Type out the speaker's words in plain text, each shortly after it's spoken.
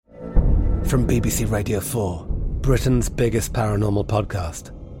From BBC Radio 4, Britain's biggest paranormal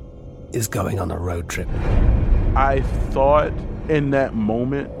podcast is going on a road trip. I thought in that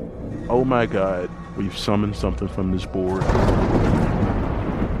moment, oh my God, we've summoned something from this board.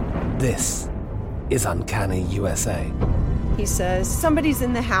 This is Uncanny USA. He says, somebody's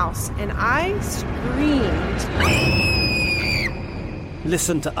in the house, and I screamed.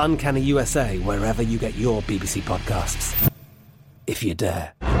 Listen to Uncanny USA wherever you get your BBC podcasts, if you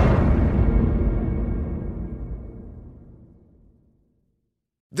dare.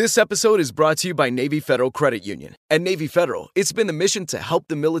 This episode is brought to you by Navy Federal Credit Union. At Navy Federal, it's been the mission to help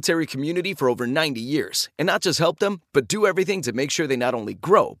the military community for over 90 years. And not just help them, but do everything to make sure they not only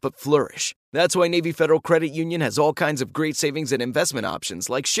grow, but flourish. That's why Navy Federal Credit Union has all kinds of great savings and investment options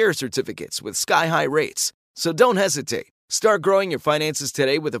like share certificates with sky-high rates. So don't hesitate. Start growing your finances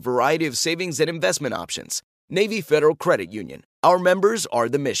today with a variety of savings and investment options. Navy Federal Credit Union. Our members are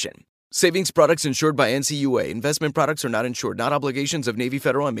the mission. Savings products insured by NCUA. Investment products are not insured, not obligations of Navy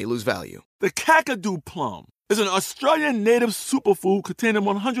Federal and may lose value. The Kakadu plum is an Australian native superfood containing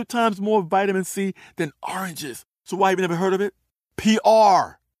 100 times more vitamin C than oranges. So why have you never heard of it?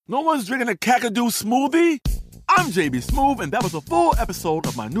 PR. No one's drinking a Kakadu smoothie? I'm JB Smoove, and that was a full episode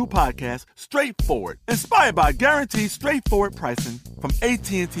of my new podcast, Straightforward, inspired by guaranteed straightforward pricing from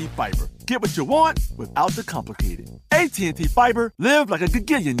AT&T Fiber. Get what you want without the complicated. AT&T Fiber, live like a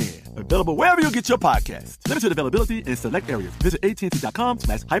gigillionaire. Available wherever you get your podcasts. Limited availability in select areas. Visit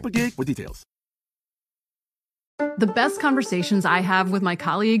AT&T.com/hypergig for details. The best conversations I have with my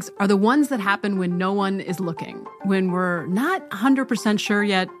colleagues are the ones that happen when no one is looking, when we're not 100% sure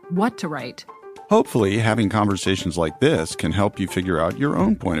yet what to write. Hopefully, having conversations like this can help you figure out your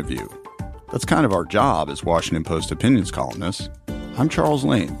own point of view. That's kind of our job as Washington Post opinions columnists. I'm Charles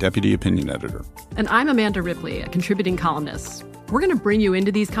Lane, Deputy Opinion Editor. And I'm Amanda Ripley, a contributing columnist. We're going to bring you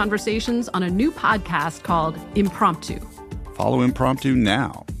into these conversations on a new podcast called Impromptu. Follow Impromptu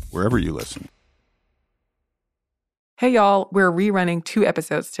now, wherever you listen. Hey y'all, we're rerunning 2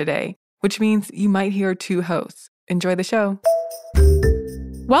 episodes today, which means you might hear 2 hosts. Enjoy the show.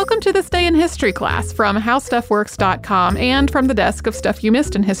 Welcome to This Day in History class from HowStuffWorks.com and from the desk of Stuff You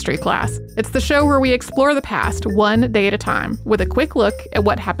Missed in History class. It's the show where we explore the past one day at a time with a quick look at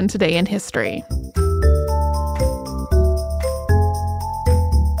what happened today in history.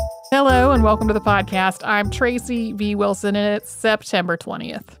 Hello and welcome to the podcast. I'm Tracy V. Wilson and it's September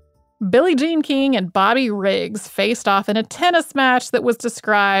 20th. Billie Jean King and Bobby Riggs faced off in a tennis match that was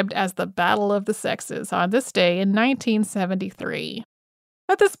described as the Battle of the Sexes on this day in 1973.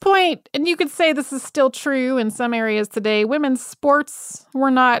 At this point, and you could say this is still true in some areas today, women's sports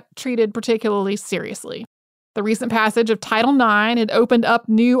were not treated particularly seriously. The recent passage of Title IX had opened up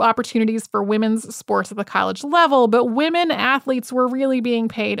new opportunities for women's sports at the college level, but women athletes were really being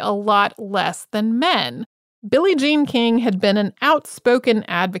paid a lot less than men. Billie Jean King had been an outspoken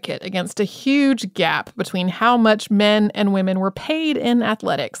advocate against a huge gap between how much men and women were paid in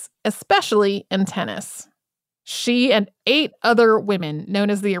athletics, especially in tennis. She and 8 other women,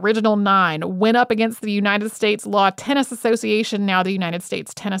 known as the Original 9, went up against the United States Law Tennis Association, now the United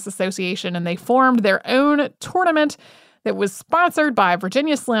States Tennis Association, and they formed their own tournament that was sponsored by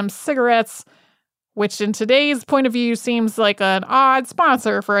Virginia Slim Cigarettes, which in today's point of view seems like an odd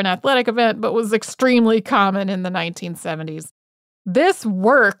sponsor for an athletic event, but was extremely common in the 1970s. This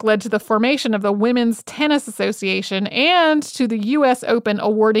work led to the formation of the Women's Tennis Association and to the U.S. Open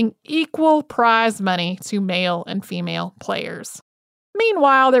awarding equal prize money to male and female players.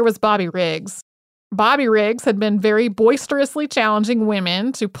 Meanwhile, there was Bobby Riggs. Bobby Riggs had been very boisterously challenging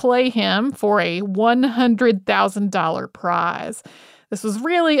women to play him for a $100,000 prize. This was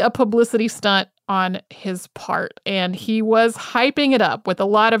really a publicity stunt on his part, and he was hyping it up with a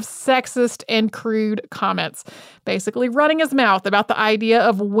lot of sexist and crude comments, basically running his mouth about the idea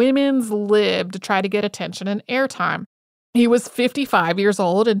of women's lib to try to get attention and airtime. He was 55 years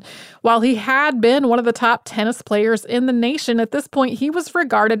old, and while he had been one of the top tennis players in the nation at this point, he was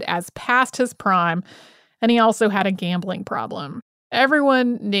regarded as past his prime, and he also had a gambling problem.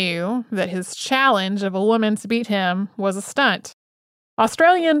 Everyone knew that his challenge of a woman to beat him was a stunt.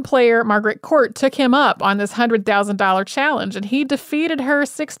 Australian player Margaret Court took him up on this $100,000 challenge, and he defeated her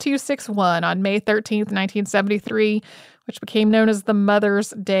 6-2, 6-1 on May 13th, 1973, which became known as the Mother's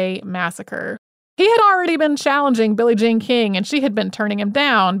Day Massacre. He had already been challenging Billie Jean King, and she had been turning him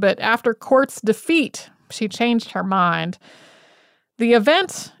down, but after Court's defeat, she changed her mind. The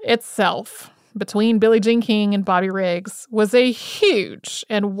event itself, between Billie Jean King and Bobby Riggs, was a huge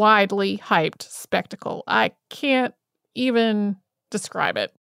and widely hyped spectacle. I can't even describe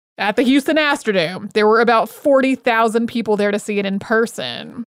it. At the Houston Astrodome, there were about 40,000 people there to see it in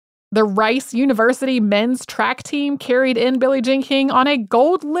person. The Rice University men's track team carried in Billie Jean King on a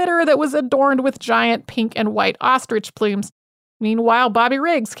gold litter that was adorned with giant pink and white ostrich plumes. Meanwhile, Bobby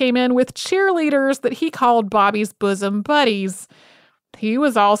Riggs came in with cheerleaders that he called Bobby's bosom buddies. He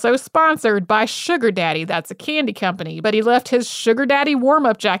was also sponsored by Sugar Daddy, that's a candy company, but he left his Sugar Daddy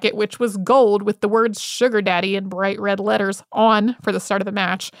warm-up jacket, which was gold with the words Sugar Daddy in bright red letters, on for the start of the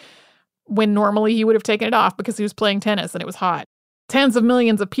match, when normally he would have taken it off because he was playing tennis and it was hot. Tens of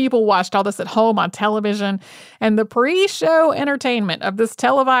millions of people watched all this at home on television, and the pre-show entertainment of this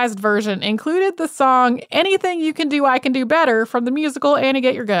televised version included the song Anything You Can Do, I Can Do Better from the musical Annie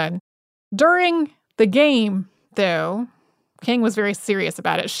Get Your Gun. During the game, though, King was very serious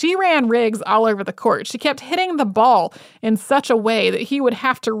about it. She ran Riggs all over the court. She kept hitting the ball in such a way that he would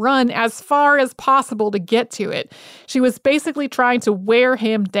have to run as far as possible to get to it. She was basically trying to wear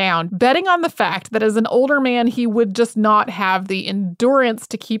him down, betting on the fact that as an older man, he would just not have the endurance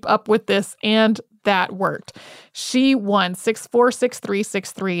to keep up with this, and that worked. She won 6-4, 6-3,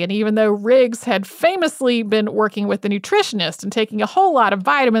 6-3, and even though Riggs had famously been working with the nutritionist and taking a whole lot of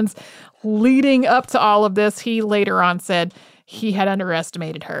vitamins leading up to all of this, he later on said he had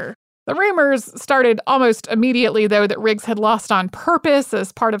underestimated her. The rumors started almost immediately, though, that Riggs had lost on purpose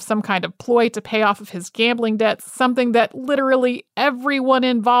as part of some kind of ploy to pay off of his gambling debts, something that literally everyone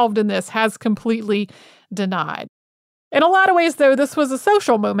involved in this has completely denied. In a lot of ways, though, this was a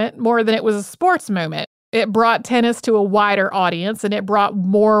social moment more than it was a sports moment. It brought tennis to a wider audience, and it brought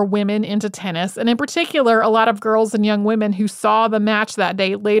more women into tennis. And in particular, a lot of girls and young women who saw the match that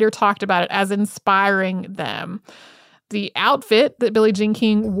day later talked about it as inspiring them. The outfit that Billie Jean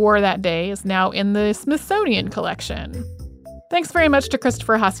King wore that day is now in the Smithsonian collection. Thanks very much to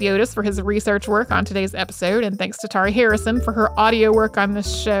Christopher Hasiotis for his research work on today's episode, and thanks to Tari Harrison for her audio work on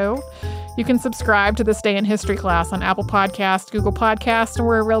this show. You can subscribe to This Day in History Class on Apple Podcasts, Google Podcasts, and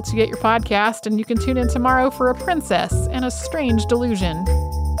wherever else you get your podcast, and you can tune in tomorrow for A Princess and a Strange Delusion.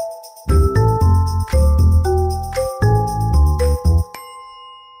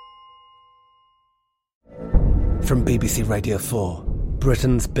 From BBC Radio 4,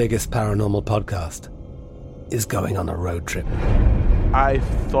 Britain's biggest paranormal podcast is going on a road trip. I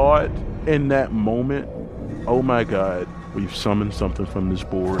thought in that moment, oh my God, we've summoned something from this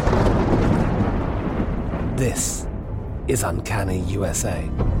board. This is Uncanny USA.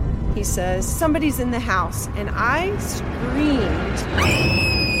 He says, somebody's in the house, and I screamed.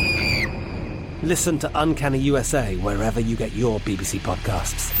 Listen to Uncanny USA wherever you get your BBC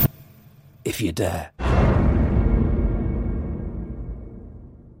podcasts, if you dare.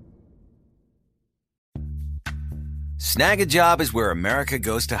 Snag a Job is where America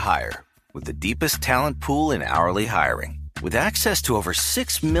goes to hire, with the deepest talent pool in hourly hiring. With access to over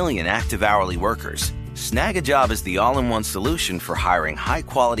 6 million active hourly workers, Snag a Job is the all-in-one solution for hiring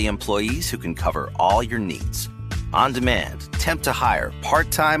high-quality employees who can cover all your needs. On demand, temp to hire,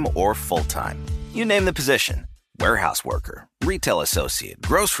 part-time or full-time. You name the position. Warehouse worker, retail associate,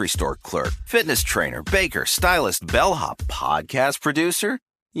 grocery store clerk, fitness trainer, baker, stylist, bellhop, podcast producer.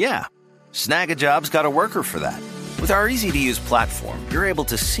 Yeah, Snag a Job's got a worker for that. With our easy-to-use platform, you're able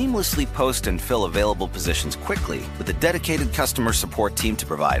to seamlessly post and fill available positions quickly with a dedicated customer support team to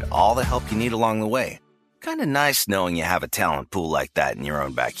provide all the help you need along the way. Kind of nice knowing you have a talent pool like that in your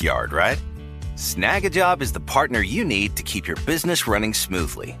own backyard, right? Snag a Job is the partner you need to keep your business running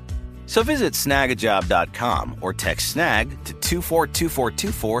smoothly. So visit snagajob.com or text snag to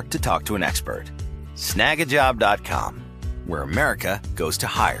 242424 to talk to an expert. Snagajob.com, where America goes to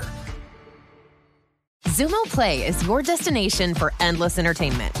hire. Xumo Play is your destination for endless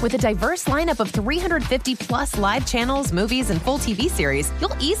entertainment. With a diverse lineup of 350-plus live channels, movies, and full TV series,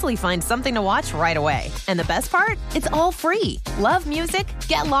 you'll easily find something to watch right away. And the best part? It's all free. Love music?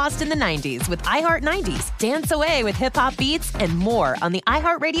 Get lost in the 90s with iHeart 90s, dance away with hip-hop beats, and more on the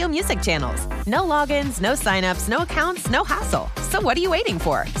iHeartRadio music channels. No logins, no signups, no accounts, no hassle. So what are you waiting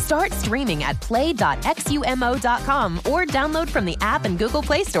for? Start streaming at play.xumo.com or download from the app and Google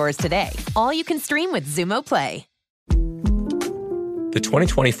Play stores today. All you can stream with Xumo Play. The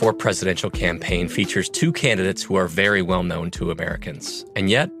 2024 presidential campaign features two candidates who are very well known to Americans. And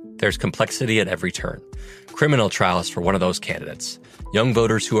yet, there's complexity at every turn. Criminal trials for one of those candidates. Young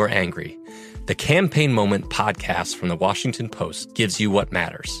voters who are angry. The Campaign Moment podcast from the Washington Post gives you what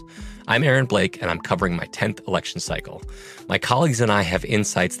matters. I'm Aaron Blake, and I'm covering my 10th election cycle. My colleagues and I have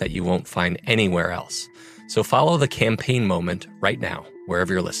insights that you won't find anywhere else. So follow The Campaign Moment right now,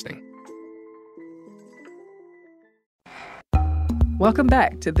 wherever you're listening. Welcome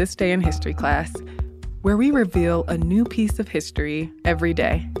back to This Day in History Class, where we reveal a new piece of history every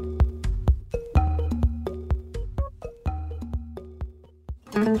day.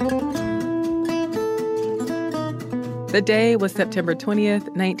 The day was September 20th,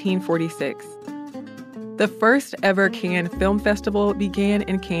 1946. The first ever Cannes Film Festival began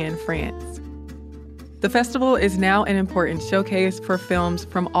in Cannes, France. The festival is now an important showcase for films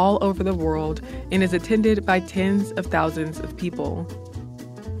from all over the world and is attended by tens of thousands of people.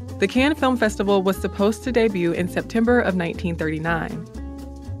 The Cannes Film Festival was supposed to debut in September of 1939.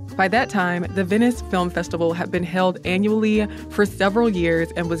 By that time, the Venice Film Festival had been held annually for several years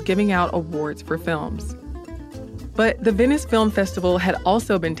and was giving out awards for films. But the Venice Film Festival had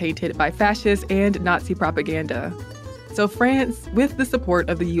also been tainted by fascist and Nazi propaganda. So France, with the support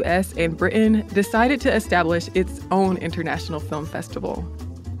of the US and Britain, decided to establish its own international film festival.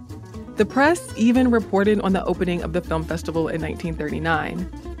 The press even reported on the opening of the film festival in 1939.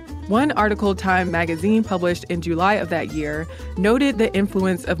 One article Time magazine published in July of that year noted the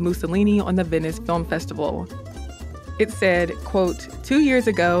influence of Mussolini on the Venice Film Festival. It said, quote, 2 years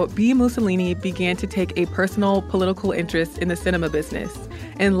ago, B. Mussolini began to take a personal political interest in the cinema business.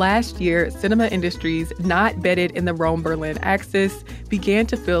 And last year, cinema industries not bedded in the Rome-Berlin axis began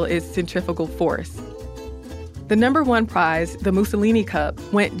to feel its centrifugal force. The number one prize, the Mussolini Cup,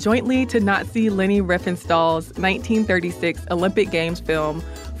 went jointly to Nazi Leni Riefenstahl's 1936 Olympic Games film,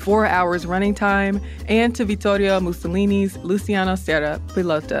 4 hours running time, and to Vittorio Mussolini's Luciano Serra,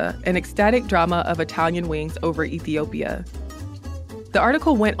 Pilota, an ecstatic drama of Italian wings over Ethiopia. The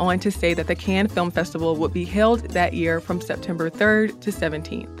article went on to say that the Cannes Film Festival would be held that year from September 3rd to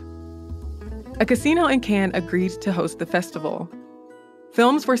 17th. A casino in Cannes agreed to host the festival.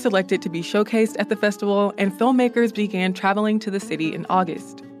 Films were selected to be showcased at the festival, and filmmakers began traveling to the city in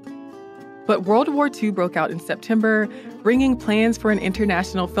August. But World War II broke out in September, bringing plans for an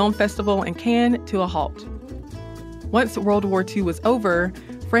international film festival in Cannes to a halt. Once World War II was over,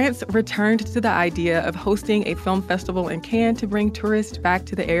 France returned to the idea of hosting a film festival in Cannes to bring tourists back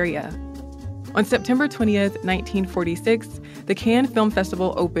to the area. On September 20th, 1946, the Cannes Film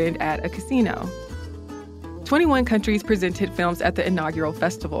Festival opened at a casino. 21 countries presented films at the inaugural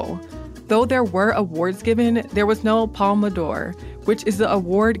festival. Though there were awards given, there was no Palme d'Or, which is the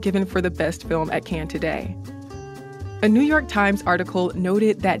award given for the best film at Cannes today. A New York Times article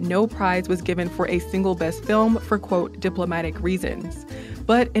noted that no prize was given for a single best film for, quote, diplomatic reasons.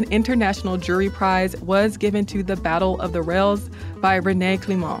 But an international jury prize was given to The Battle of the Rails by René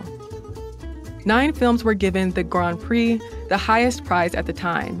Clément. 9 films were given the Grand Prix, the highest prize at the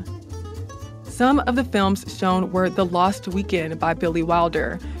time. Some of the films shown were The Lost Weekend by Billy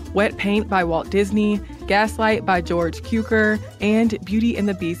Wilder, Wet Paint by Walt Disney, Gaslight by George Cukor, and Beauty and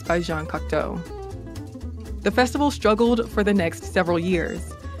the Beast by Jean Cocteau. The festival struggled for the next several years.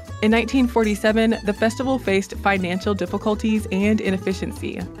 In 1947, the festival faced financial difficulties and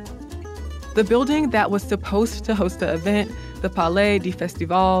inefficiency. The building that was supposed to host the event, the Palais du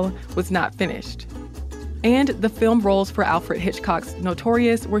Festival, was not finished. And the film rolls for Alfred Hitchcock's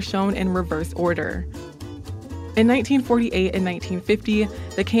Notorious were shown in reverse order. In 1948 and 1950,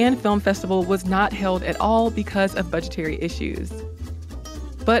 the Cannes Film Festival was not held at all because of budgetary issues.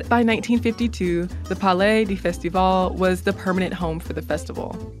 But by 1952, the Palais du Festival was the permanent home for the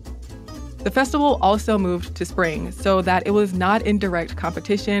festival. The festival also moved to spring so that it was not in direct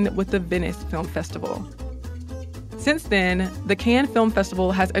competition with the Venice Film Festival. Since then, the Cannes Film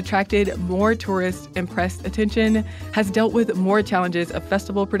Festival has attracted more tourist and press attention, has dealt with more challenges of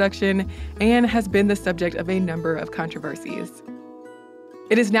festival production, and has been the subject of a number of controversies.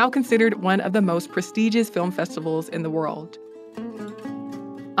 It is now considered one of the most prestigious film festivals in the world.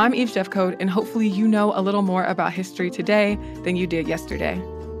 I'm Eve Jeffcoat, and hopefully you know a little more about history today than you did yesterday.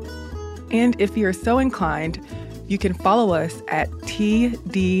 And if you're so inclined, you can follow us at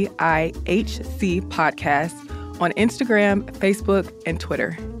TDIHC Podcast on Instagram, Facebook, and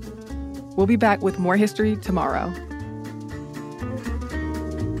Twitter. We'll be back with more history tomorrow.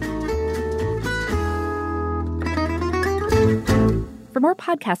 For more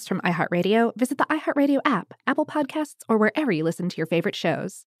podcasts from iHeartRadio, visit the iHeartRadio app, Apple Podcasts, or wherever you listen to your favorite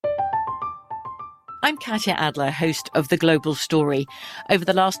shows. I'm Katya Adler, host of The Global Story. Over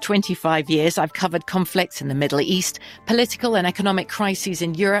the last 25 years, I've covered conflicts in the Middle East, political and economic crises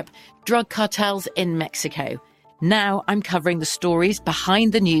in Europe, drug cartels in Mexico. Now I'm covering the stories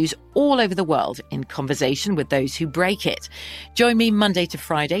behind the news all over the world in conversation with those who break it. Join me Monday to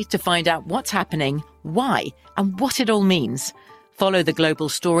Friday to find out what's happening, why, and what it all means. Follow The Global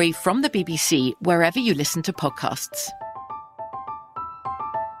Story from the BBC wherever you listen to podcasts.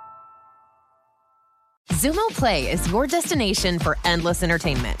 Zumo Play is your destination for endless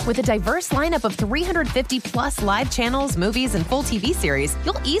entertainment. With a diverse lineup of 350 plus live channels, movies, and full TV series,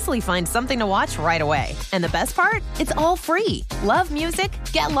 you'll easily find something to watch right away. And the best part? It's all free. Love music?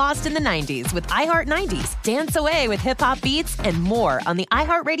 Get lost in the 90s with iHeart 90s, dance away with hip-hop beats, and more on the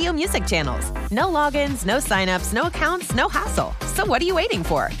iHeartRadio music channels. No logins, no signups, no accounts, no hassle. So what are you waiting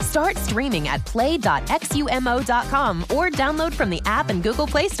for? Start streaming at play.xumo.com or download from the app and Google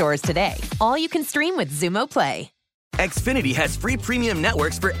Play stores today. All you can stream with Zumo Play. Xfinity has free premium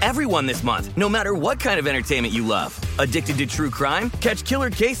networks for everyone this month, no matter what kind of entertainment you love. Addicted to true crime? Catch killer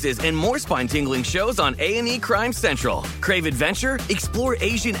cases and more spine-tingling shows on A&E Crime Central. Crave adventure? Explore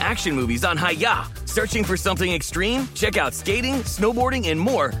Asian action movies on Hi-Ya. Searching for something extreme? Check out skating, snowboarding, and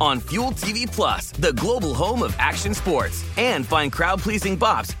more on Fuel TV Plus, the global home of action sports. And find crowd-pleasing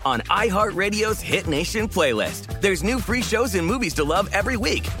bops on iHeartRadio's Hit Nation playlist. There's new free shows and movies to love every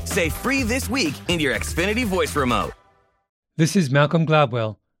week. Say free this week in your Xfinity voice remote. This is Malcolm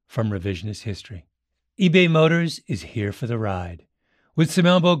Gladwell from Revisionist History. eBay Motors is here for the ride. With some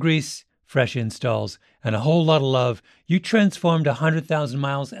elbow grease, fresh installs, and a whole lot of love, you transformed 100,000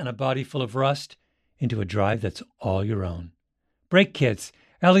 miles and a body full of rust into a drive that's all your own. Brake kits,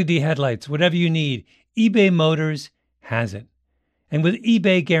 LED headlights, whatever you need, eBay Motors has it. And with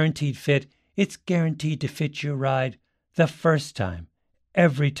eBay Guaranteed Fit, it's guaranteed to fit your ride the first time,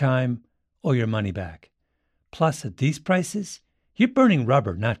 every time, or your money back. Plus, at these prices, you're burning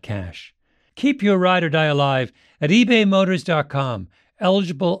rubber, not cash. Keep your ride or die alive at ebaymotors.com.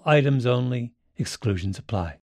 Eligible items only. Exclusions apply.